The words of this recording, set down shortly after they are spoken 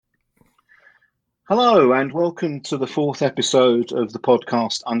Hello, and welcome to the fourth episode of the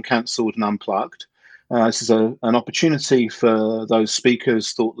podcast Uncancelled and Unplugged. This is an opportunity for those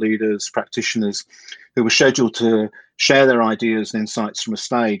speakers, thought leaders, practitioners who were scheduled to share their ideas and insights from a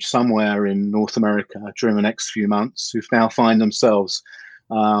stage somewhere in North America during the next few months, who now find themselves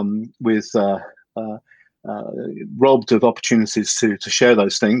with robbed of opportunities to share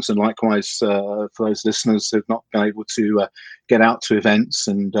those things, and likewise for those listeners who've not been able to get out to events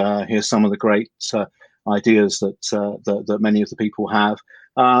and hear some of the great ideas that many of the people have.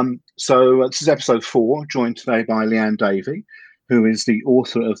 So this is episode 4, joined today by Leanne Davey, who is the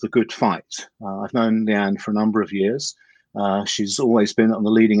author of The Good Fight. I've known Leanne for a number of years. She's always been on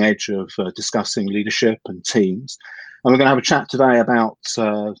the leading edge of discussing leadership and teams. And we're going to have a chat today about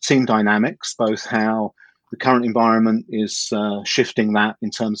team dynamics, both how the current environment is shifting that in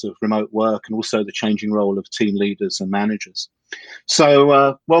terms of remote work and also the changing role of team leaders and managers.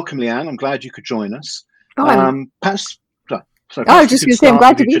 So welcome, Leanne. I'm glad you could join us. Perhaps, I was just going to say, I'm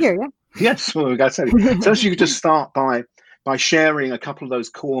glad to be here. Yeah. Yes, well, we got to say. So you could just start by sharing a couple of those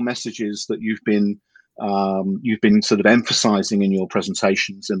core messages that you've been sort of emphasizing in your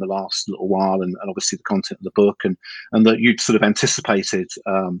presentations in the last little while, and obviously the content of the book, and that you'd sort of anticipated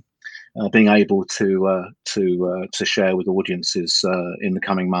being able to share with audiences in the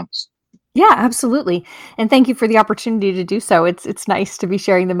coming months. Yeah, absolutely. And thank you for the opportunity to do so. It's nice to be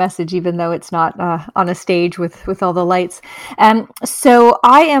sharing the message, even though it's not on a stage with all the lights. So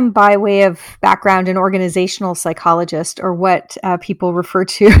I am, by way of background, an organizational psychologist, or what people refer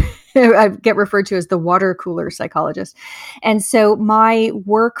to, I get referred to as the water cooler psychologist. And so my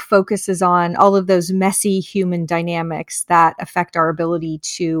work focuses on all of those messy human dynamics that affect our ability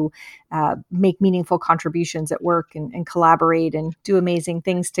to make meaningful contributions at work and collaborate and do amazing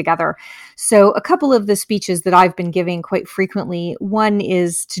things together. So a couple of the speeches that I've been giving quite frequently, one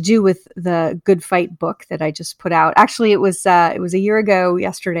is to do with the Good Fight book that I just put out. Actually, it was a year ago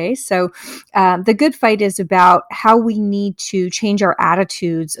yesterday. So the Good Fight is about how we need to change our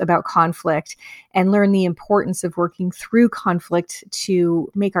attitudes about conflict and learn the importance of working through conflict to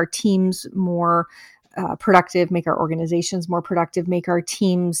make our teams more productive, make our organizations more productive, make our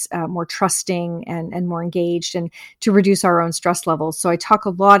teams more trusting and more engaged, and to reduce our own stress levels. So I talk a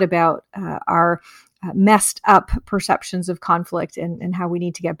lot about our messed up perceptions of conflict and how we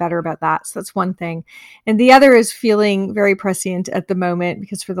need to get better about that. So that's one thing. And the other is feeling very prescient at the moment,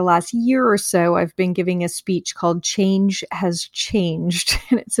 because for the last year or so, I've been giving a speech called Change Has Changed.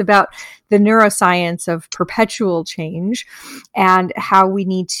 And it's about the neuroscience of perpetual change and how we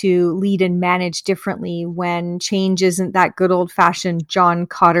need to lead and manage differently when change isn't that good old fashioned John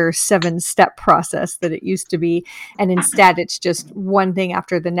Kotter 7-step process that it used to be. And instead, it's just one thing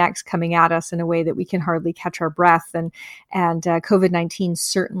after the next coming at us in a way that we can hardly catch our breath. And COVID-19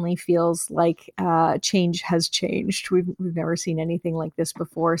 certainly feels like change has changed. We've never seen anything like this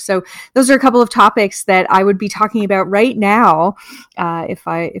before. So those are a couple of topics that I would be talking about right now if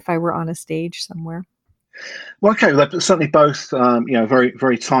I were on a stage somewhere. Well, okay, they're certainly both, very,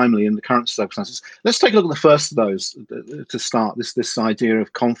 very timely in the current circumstances. Let's take a look at the first of those to start. This idea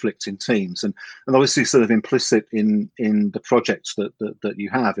of conflict in teams, and obviously, sort of implicit in the projects that you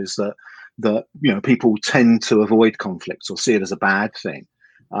have is that people tend to avoid conflicts or see it as a bad thing.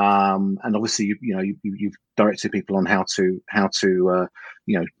 And obviously, you've directed people on how to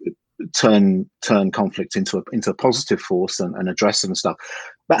turn conflict into a positive force and address it and stuff.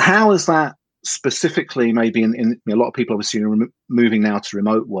 But how is that specifically, maybe in a lot of people obviously are moving now to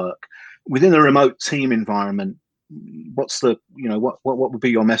remote work, within a remote team environment? What's the what would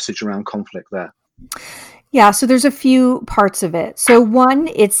be your message around conflict there? Yeah, so there's a few parts of it. So one,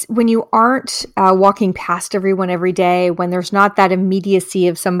 it's when you aren't walking past everyone every day, when there's not that immediacy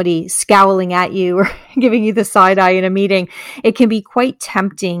of somebody scowling at you or giving you the side eye in a meeting, it can be quite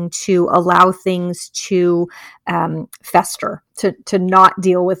tempting to allow things to fester, to not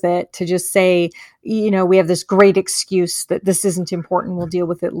deal with it, to just say, we have this great excuse that this isn't important, we'll deal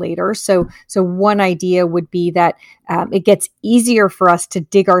with it later. So one idea would be that it gets easier for us to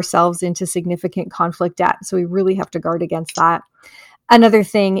dig ourselves into significant conflict debt. So we really have to guard against that. Another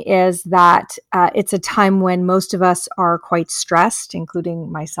thing is that it's a time when most of us are quite stressed, including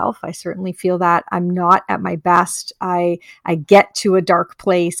myself. I certainly feel that. I'm not at my best. I get to a dark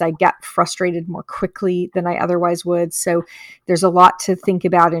place. I get frustrated more quickly than I otherwise would. So there's a lot to think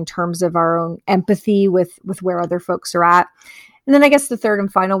about in terms of our own empathy with where other folks are at. And then I guess the third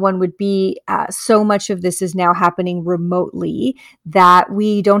and final one would be so much of this is now happening remotely that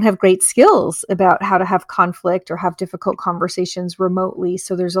we don't have great skills about how to have conflict or have difficult conversations remotely.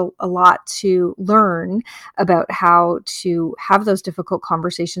 So there's a lot to learn about how to have those difficult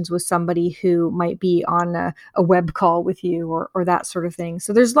conversations with somebody who might be on a web call with you or that sort of thing.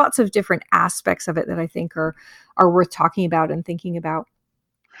 So there's lots of different aspects of it that I think are worth talking about and thinking about.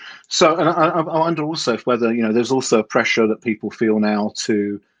 So, and I wonder also if whether there's also a pressure that people feel now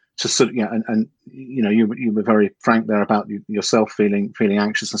to sort of and you were very frank there about yourself feeling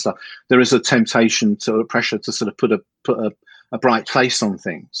anxious and stuff. There is a temptation to a pressure to sort of put a bright face on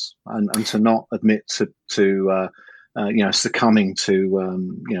things and to not admit to succumbing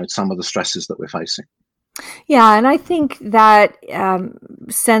to some of the stresses that we're facing. Yeah, and I think that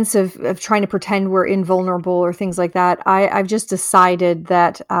sense of trying to pretend we're invulnerable or things like that, I've just decided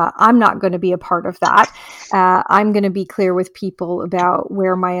that I'm not going to be a part of that. I'm going to be clear with people about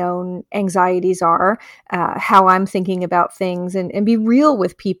where my own anxieties are, how I'm thinking about things, and be real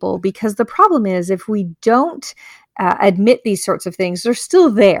with people, because the problem is if we don't admit these sorts of things, they're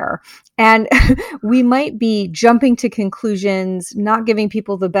still there. And we might be jumping to conclusions, not giving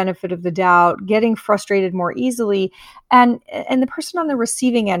people the benefit of the doubt, getting frustrated more easily. And the person on the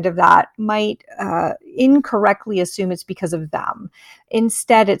receiving end of that might incorrectly assume it's because of them.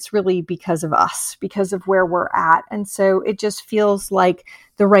 Instead, it's really because of us, because of where we're at. And so it just feels like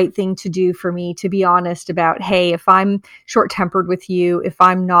the right thing to do for me to be honest about, hey, if I'm short-tempered with you, if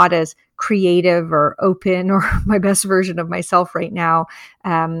I'm not as creative or open or my best version of myself right now,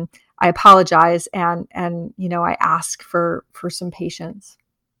 I apologize and I ask for some patience.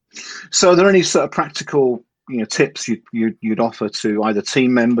 So, are there any sort of practical tips you'd offer to either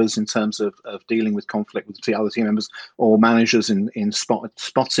team members in terms of dealing with conflict with the other team members, or managers in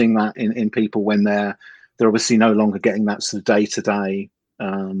spotting that in people when they're obviously no longer getting that sort of day-to-day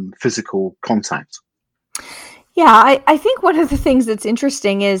physical contact? Yeah, I think one of the things that's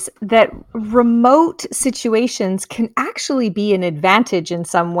interesting is that remote situations can actually be an advantage in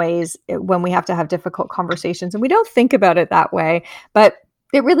some ways when we have to have difficult conversations. And we don't think about it that way, but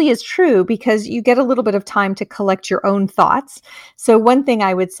it really is true, because you get a little bit of time to collect your own thoughts. So one thing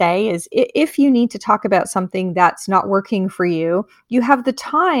I would say is if you need to talk about something that's not working for you, you have the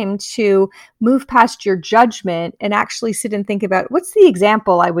time to move past your judgment and actually sit and think about, what's the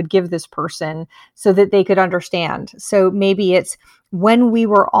example I would give this person so that they could understand. So maybe it's, when we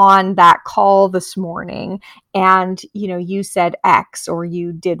were on that call this morning and, you said X or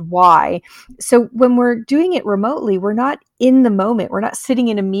you did Y. So when we're doing it remotely, we're not in the moment. We're not sitting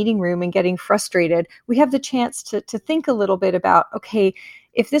in a meeting room and getting frustrated. We have the chance to think a little bit about, okay,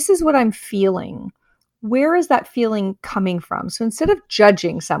 if this is what I'm feeling, where is that feeling coming from? So instead of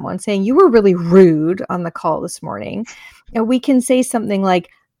judging someone, saying you were really rude on the call this morning, we can say something like,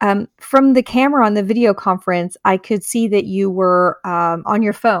 from the camera on the video conference, I could see that you were on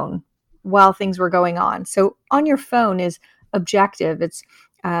your phone while things were going on. So on your phone is objective.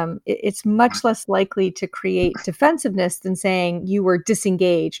 It's much less likely to create defensiveness than saying you were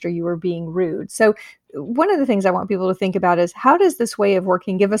disengaged or you were being rude. So one of the things I want people to think about is, how does this way of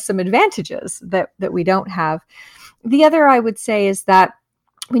working give us some advantages that we don't have? The other I would say is that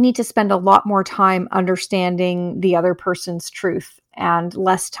we need to spend a lot more time understanding the other person's truth and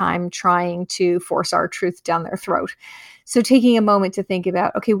less time trying to force our truth down their throat. So taking a moment to think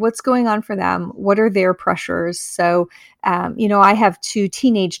about, okay, what's going on for them? What are their pressures? So, I have 2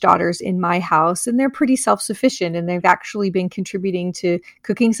 teenage daughters in my house, and they're pretty self-sufficient, and they've actually been contributing to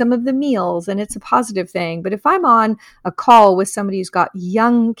cooking some of the meals, and it's a positive thing. But if I'm on a call with somebody who's got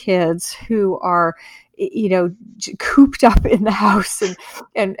young kids who are cooped up in the house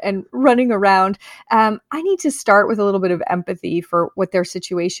and running around, I need to start with a little bit of empathy for what their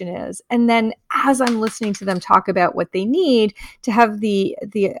situation is. And then as I'm listening to them talk about what they need, to have the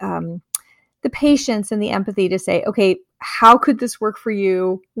patience and the empathy to say, okay, how could this work for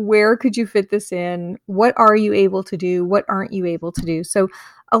you? Where could you fit this in? What are you able to do? What aren't you able to do? So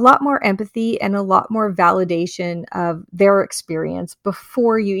a lot more empathy and a lot more validation of their experience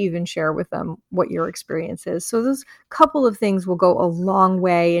before you even share with them what your experience is. So those couple of things will go a long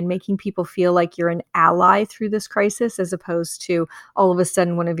way in making people feel like you're an ally through this crisis, as opposed to all of a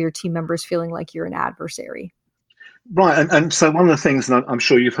sudden one of your team members feeling like you're an adversary. Right, and so one of the things, and I'm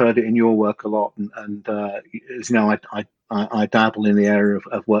sure you've heard it in your work a lot, and is I dabble in the area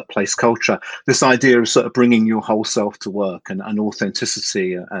of workplace culture. This idea of sort of bringing your whole self to work and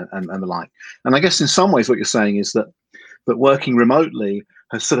authenticity and the like. And I guess in some ways, what you're saying is that working remotely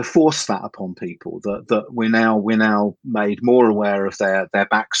has sort of forced that upon people. That we're now made more aware of their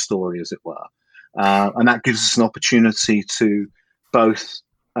backstory, as it were, and that gives us an opportunity to both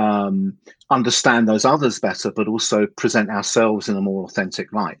understand those others better, but also present ourselves in a more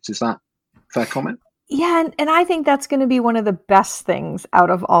authentic light. Is that a fair comment? Yeah, and I think that's going to be one of the best things out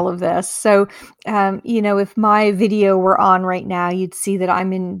of all of this. So, if my video were on right now, you'd see that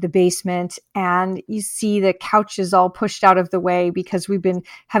I'm in the basement and you see the couches all pushed out of the way because we've been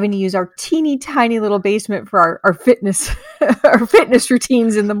having to use our teeny tiny little basement for our fitness, our fitness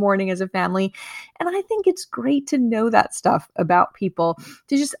routines in the morning as a family. And I think it's great to know that stuff about people,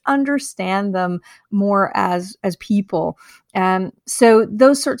 to just understand them more as people. So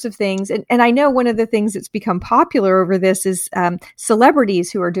those sorts of things. And I know one of the things that's become popular over this is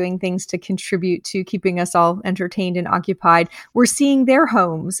celebrities who are doing things to contribute to keeping us all entertained and occupied. We're seeing their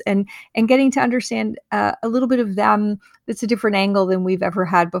homes and getting to understand a little bit of them that's a different angle than we've ever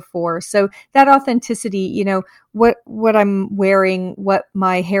had before. So that authenticity, what I'm wearing, what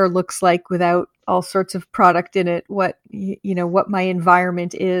my hair looks like without all sorts of product in it, what my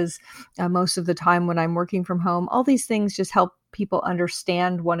environment is most of the time when I'm working from home, all these things just help people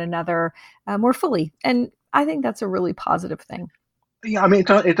understand one another more fully. And I think that's a really positive thing. Yeah, I mean,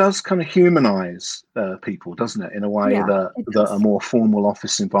 it does kind of humanize people, doesn't it, in a way that a more formal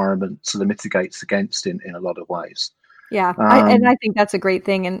office environment sort of mitigates against in a lot of ways. Yeah, I think that's a great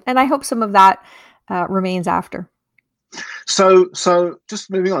thing. And I hope some of that remains after. So just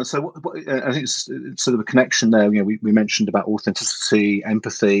moving on. So I think it's sort of a connection there. We mentioned about authenticity,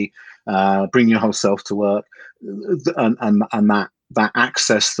 empathy, bring your whole self to work, and that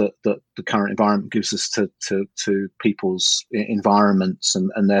access that the current environment gives us to people's environments,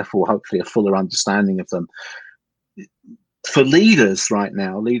 and therefore hopefully a fuller understanding of them. For leaders right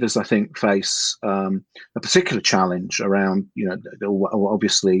now, I think face a particular challenge around,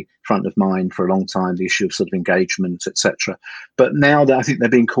 obviously front of mind for a long time, the issue of sort of engagement, etc. But now that I think they're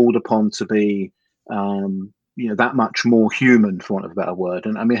being called upon to be, that much more human, for want of a better word.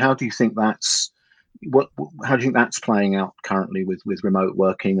 And I mean, how do you think that's playing out currently with remote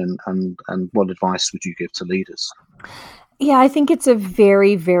working, and what advice would you give to leaders? Yeah, I think it's a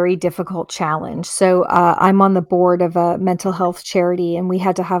very, very difficult challenge. So I'm on the board of a mental health charity, and we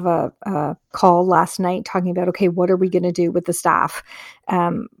had to have a call last night talking about, okay, what are we going to do with the staff?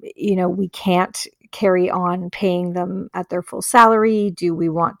 We can't carry on paying them at their full salary. Do we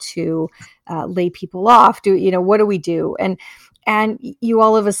want to lay people off? What do we do? And you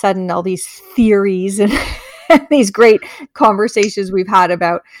all of a sudden, all these theories and these great conversations we've had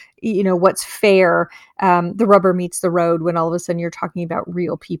about, what's fair. The rubber meets the road when all of a sudden you're talking about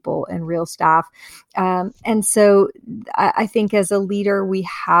real people and real staff. And so I think as a leader, we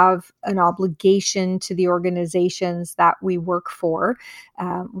have an obligation to the organizations that we work for.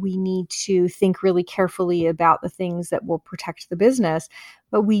 We need to think really carefully about the things that will protect the business,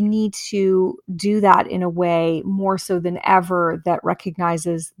 but we need to do that in a way more so than ever that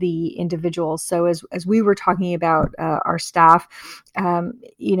recognizes the individual. So as we were talking about our staff,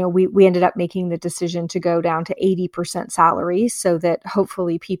 we ended up making the decision to go down to 80% salary, so that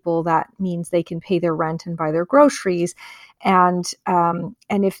hopefully people, that means they can pay their rent and buy their groceries. And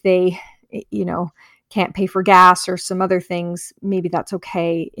if they, can't pay for gas or some other things, maybe that's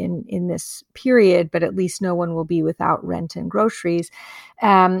okay in this period, but at least no one will be without rent and groceries.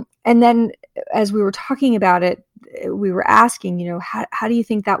 And then as we were talking about it, we were asking, how do you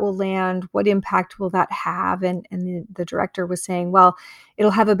think that will land? What impact will that have? And the director was saying, well,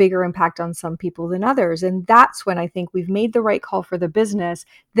 it'll have a bigger impact on some people than others. And that's when I think we've made the right call for the business.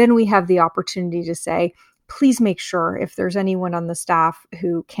 Then we have the opportunity to say, please make sure if there's anyone on the staff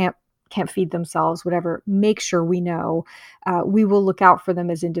who can't feed themselves, whatever, make sure we know. We will look out for them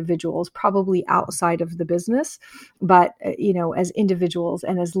as individuals, probably outside of the business, but as individuals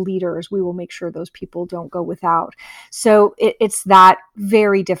and as leaders, we will make sure those people don't go without. So it's that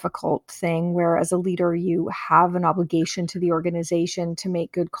very difficult thing where as a leader, you have an obligation to the organization to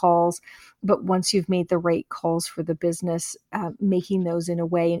make good calls. But once you've made the right calls for the business, making those in a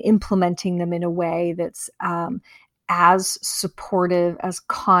way and implementing them in a way that's as supportive, as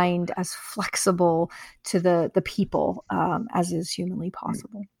kind, as flexible to the people as is humanly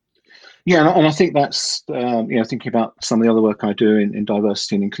possible. Yeah, and I think that's thinking about some of the other work I do in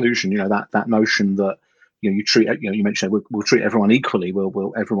diversity and inclusion. That notion that you treat, you mentioned we'll treat everyone equally.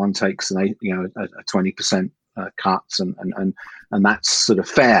 Will everyone takes a 20% cut, and that's sort of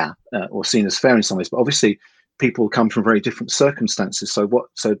fair or seen as fair in some ways. But obviously, people come from very different circumstances.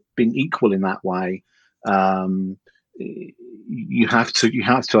 So being equal in that way. You have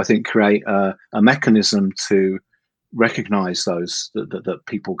to I think create a mechanism to recognize those that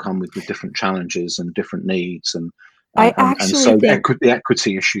people come with different challenges and different needs, and I And actually so think, the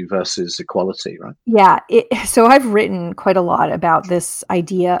equity issue versus equality, right? yeah. So I've written quite a lot about this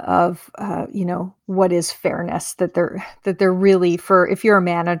idea of, what is fairness, that they're really, for, if you're a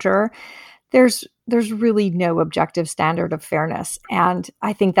manager, there's really no objective standard of fairness. And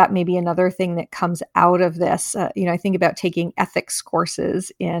I think that may be another thing that comes out of this. I think about taking ethics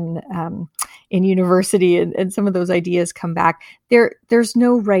courses in university, and some of those ideas come back. There's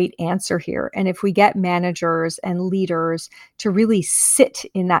no right answer here. And if we get managers and leaders to really sit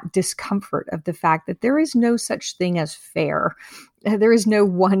in that discomfort of the fact that there is no such thing as fair, there is no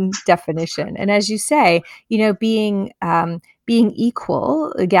one definition. And as you say, being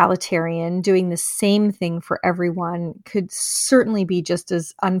equal, egalitarian, doing the same thing for everyone could certainly be just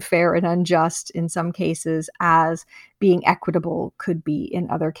as unfair and unjust in some cases as being equitable could be in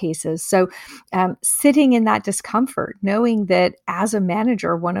other cases. So sitting in that discomfort, knowing that as a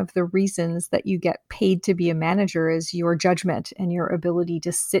manager, one of the reasons that you get paid to be a manager is your judgment and your ability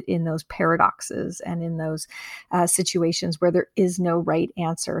to sit in those paradoxes and in those situations where there is no right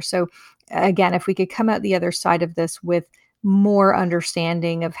answer. So again, if we could come out the other side of this with more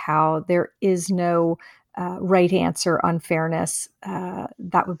understanding of how there is no right answer on fairness,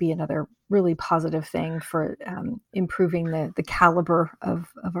 that would be another really positive thing for improving the caliber of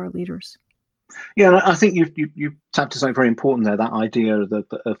our leaders. Yeah, and I think you tapped to something very important there. That idea of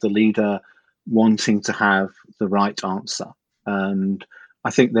the leader wanting to have the right answer, and I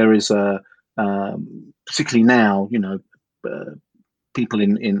think there is particularly now, people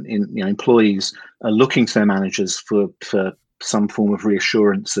in employees are looking to their managers for some form of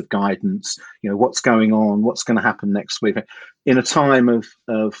reassurance, of guidance. What's going on, what's going to happen next week, in a time of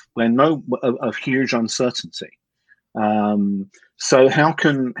huge uncertainty. So how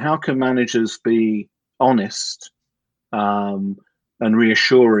can managers be honest and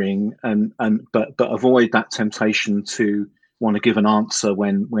reassuring, but avoid that temptation to want to give an answer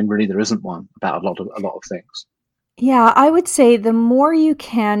when really there isn't one about a lot of things? Yeah, I would say the more you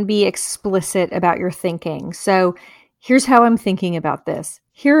can be explicit about your thinking. So here's how I'm thinking about this.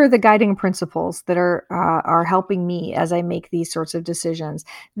 Here are the guiding principles that are helping me as I make these sorts of decisions.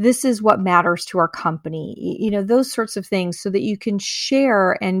 This is what matters to our company. Those sorts of things, so that you can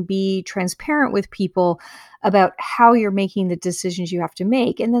share and be transparent with people about how you're making the decisions you have to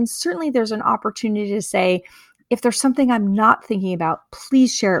make. And then certainly there's an opportunity to say, if there's something I'm not thinking about,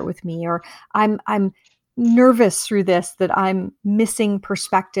 please share it with me. Or I'm nervous through this, that I'm missing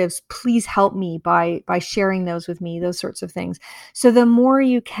perspectives. Please help me by sharing those with me, those sorts of things. So the more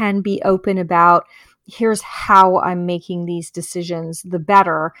you can be open about, here's how I'm making these decisions, the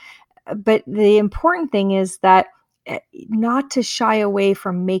better. But the important thing is that not to shy away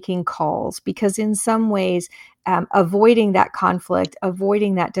from making calls, because in some ways, avoiding that conflict,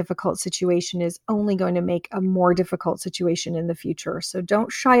 avoiding that difficult situation is only going to make a more difficult situation in the future. So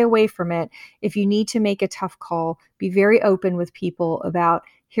don't shy away from it. If you need to make a tough call, be very open with people about,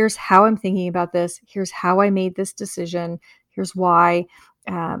 here's how I'm thinking about this. Here's how I made this decision. Here's why.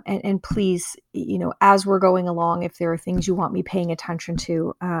 And please, as we're going along, if there are things you want me paying attention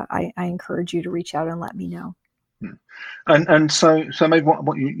to, I encourage you to reach out and let me know. And so maybe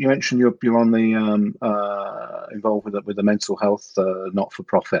what you mentioned, you're on the involved with the mental health not for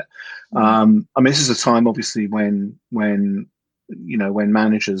profit. I mean, this is a time obviously when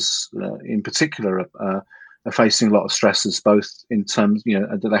managers in particular are facing a lot of stresses, both in terms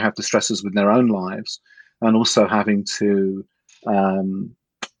that they have the stresses with their own lives, and also having to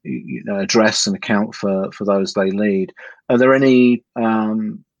address and account for those they lead. Are there any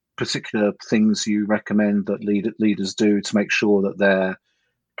particular things you recommend that leaders do to make sure that they're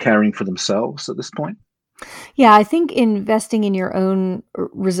caring for themselves at this point? Yeah, I think investing in your own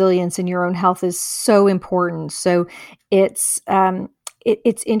resilience and your own health is so important. So it's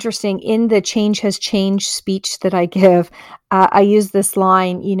interesting, in the Change Has Changed speech that I give, I use this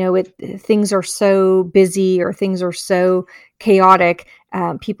line, things are so busy or things are so chaotic.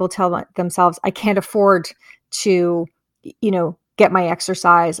 People tell themselves, I can't afford to, get my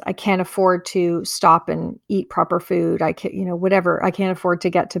exercise. I can't afford to stop and eat proper food. I can, whatever. I can't afford to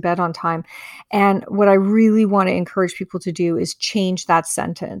get to bed on time. And what I really want to encourage people to do is change that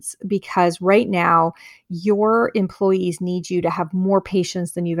sentence, because right now your employees need you to have more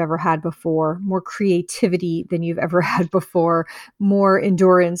patience than you've ever had before, more creativity than you've ever had before, more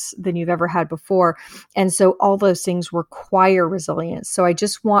endurance than you've ever had before. And so all those things require resilience. So I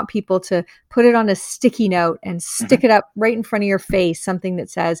just want people to put it on a sticky note and stick it up right in front of your face, something that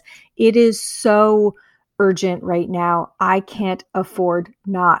says, it is so urgent right now. I can't afford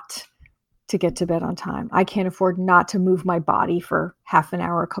not to get to bed on time. I can't afford not to move my body for half an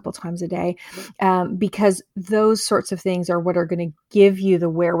hour a couple times a day, because those sorts of things are what are going to give you the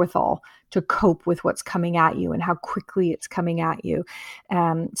wherewithal to cope with what's coming at you and how quickly it's coming at you.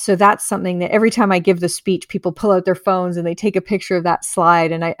 So that's something that every time I give the speech, people pull out their phones and they take a picture of that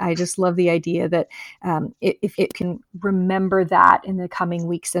slide. And I just love the idea that if it can remember that in the coming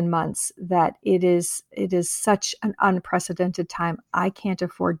weeks and months, that it is such an unprecedented time. I can't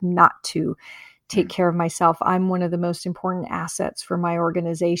afford not to take care of myself. I'm one of the most important assets for my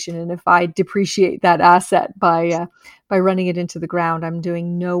organization. And if I depreciate that asset by running it into the ground, I'm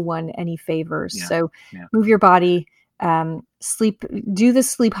doing no one any favors. So move your body, sleep, do the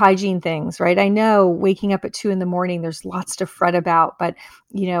sleep hygiene things, right? I know waking up at 2 a.m, there's lots to fret about, but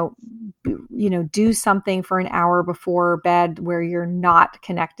do something for an hour before bed where you're not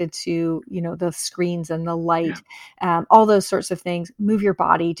connected to, the screens and the light, all those sorts of things. Move your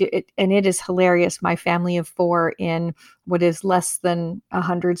body. And it is hilarious. My family of 4 in what is less than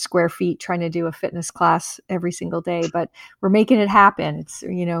 100 square feet trying to do a fitness class every single day, but we're making it happen. It's,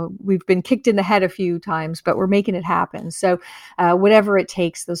 we've been kicked in the head a few times, but we're making it happen. So whatever it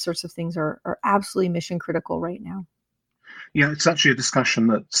takes, those sorts of things are absolutely mission critical right now. Yeah, it's actually a discussion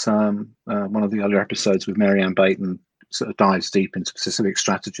that one of the earlier episodes with Marianne Baton sort of dives deep into specific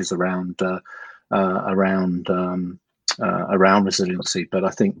strategies around resiliency. But I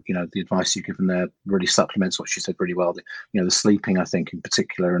think the advice you've given there really supplements what she said really well. The sleeping, I think, in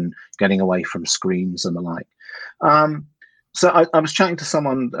particular, and getting away from screens and the like. So I was chatting to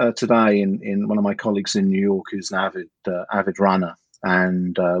someone today in one of my colleagues in New York who's an avid runner,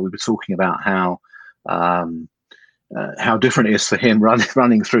 and we were talking about how different it is for him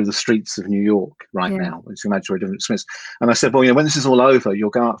running through the streets of New York right now. As you imagine, very different experience. And I said, well, when this is all over, you'll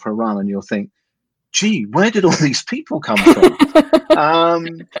go out for a run and you'll think, gee, where did all these people come from? Get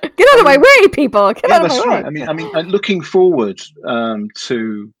out of my way, people! Get out of my way. Right. I mean, looking forward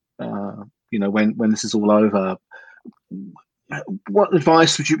to when this is all over, what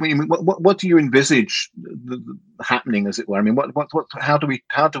advice would you? What do you envisage happening, as it were? I mean, how do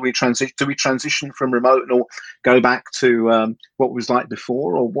we transition? Do we transition from remote or go back to what was like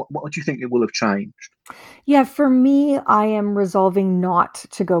before, or what do you think it will have changed? Yeah, for me, I am resolving not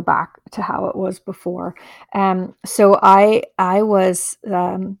to go back to how it was before. So I was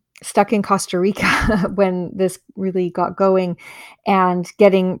stuck in Costa Rica when this really got going, and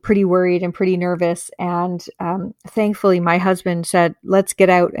getting pretty worried and pretty nervous. And thankfully, my husband said, "Let's get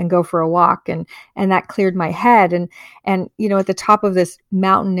out and go for a walk," and that cleared my head. And at the top of this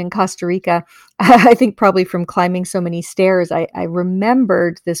mountain in Costa Rica, I think probably from climbing so many stairs, I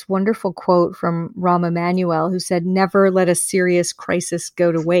remembered this wonderful quote from Rahm Emanuel, who said, "Never let a serious crisis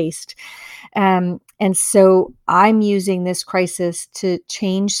go to waste." And so I'm using this crisis to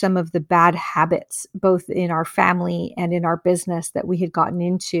change some of the bad habits, both in our family and in our business, that we had gotten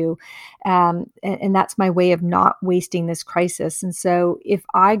into. And that's my way of not wasting this crisis. And so if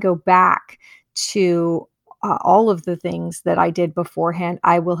I go back to all of the things that I did beforehand,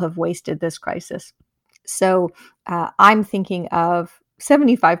 I will have wasted this crisis. So I'm thinking of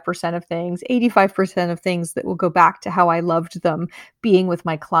 75% of things, 85% of things that will go back to how I loved them, being with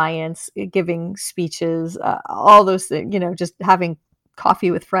my clients, giving speeches, all those things, just having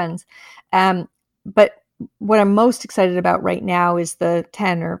coffee with friends. But what I'm most excited about right now is the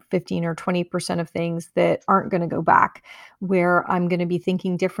 10 or 15 or 20% of things that aren't going to go back, where I'm going to be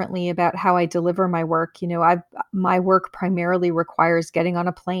thinking differently about how I deliver my work. My work primarily requires getting on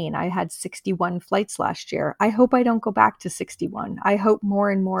a plane. I had 61 flights last year. I hope I don't go back to 61. I hope more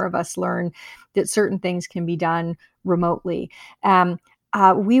and more of us learn that certain things can be done remotely.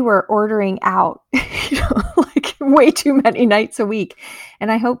 We were ordering out, like way too many nights a week.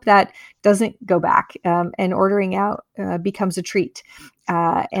 And I hope that doesn't go back, and ordering out becomes a treat,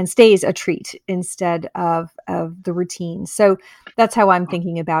 and stays a treat instead of the routine. So that's how I'm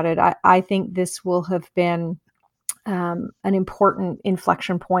thinking about it. I think this will have been an important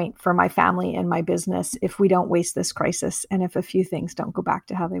inflection point for my family and my business if we don't waste this crisis, and if a few things don't go back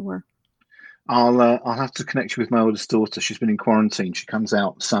to how they were. I'll have to connect you with my oldest daughter. She's been in quarantine. She comes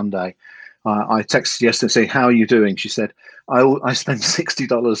out Sunday. I texted yesterday and say, "How are you doing?" She said, "I spent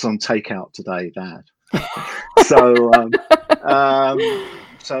 $60 on takeout today, Dad." So I'm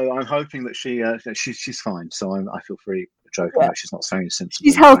hoping that she's fine. So I feel free joking that she's not saying sensible.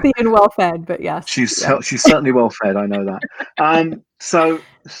 She's healthy and well fed, but yes, she's certainly well fed. I know that. So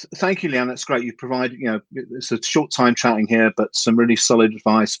thank you, Leanne. That's great. You provide, it's a short time chatting here, but some really solid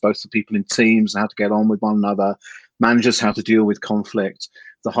advice, both for people in teams, how to get on with one another, managers, how to deal with conflict.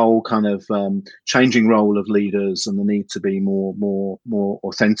 the whole kind of changing role of leaders and the need to be more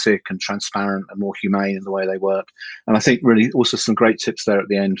authentic and transparent and more humane in the way they work. And I think really also some great tips there at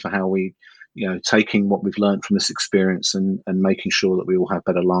the end for how we, taking what we've learned from this experience and making sure that we all have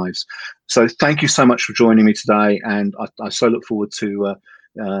better lives. So thank you so much for joining me today, and I so look forward to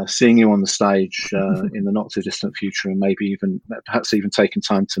seeing you on the stage in the not too distant future, and maybe perhaps even taking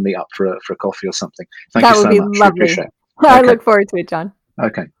time to meet up for a coffee or something. Thank you so much. That would be lovely. I look forward to it, John.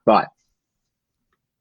 Okay, bye.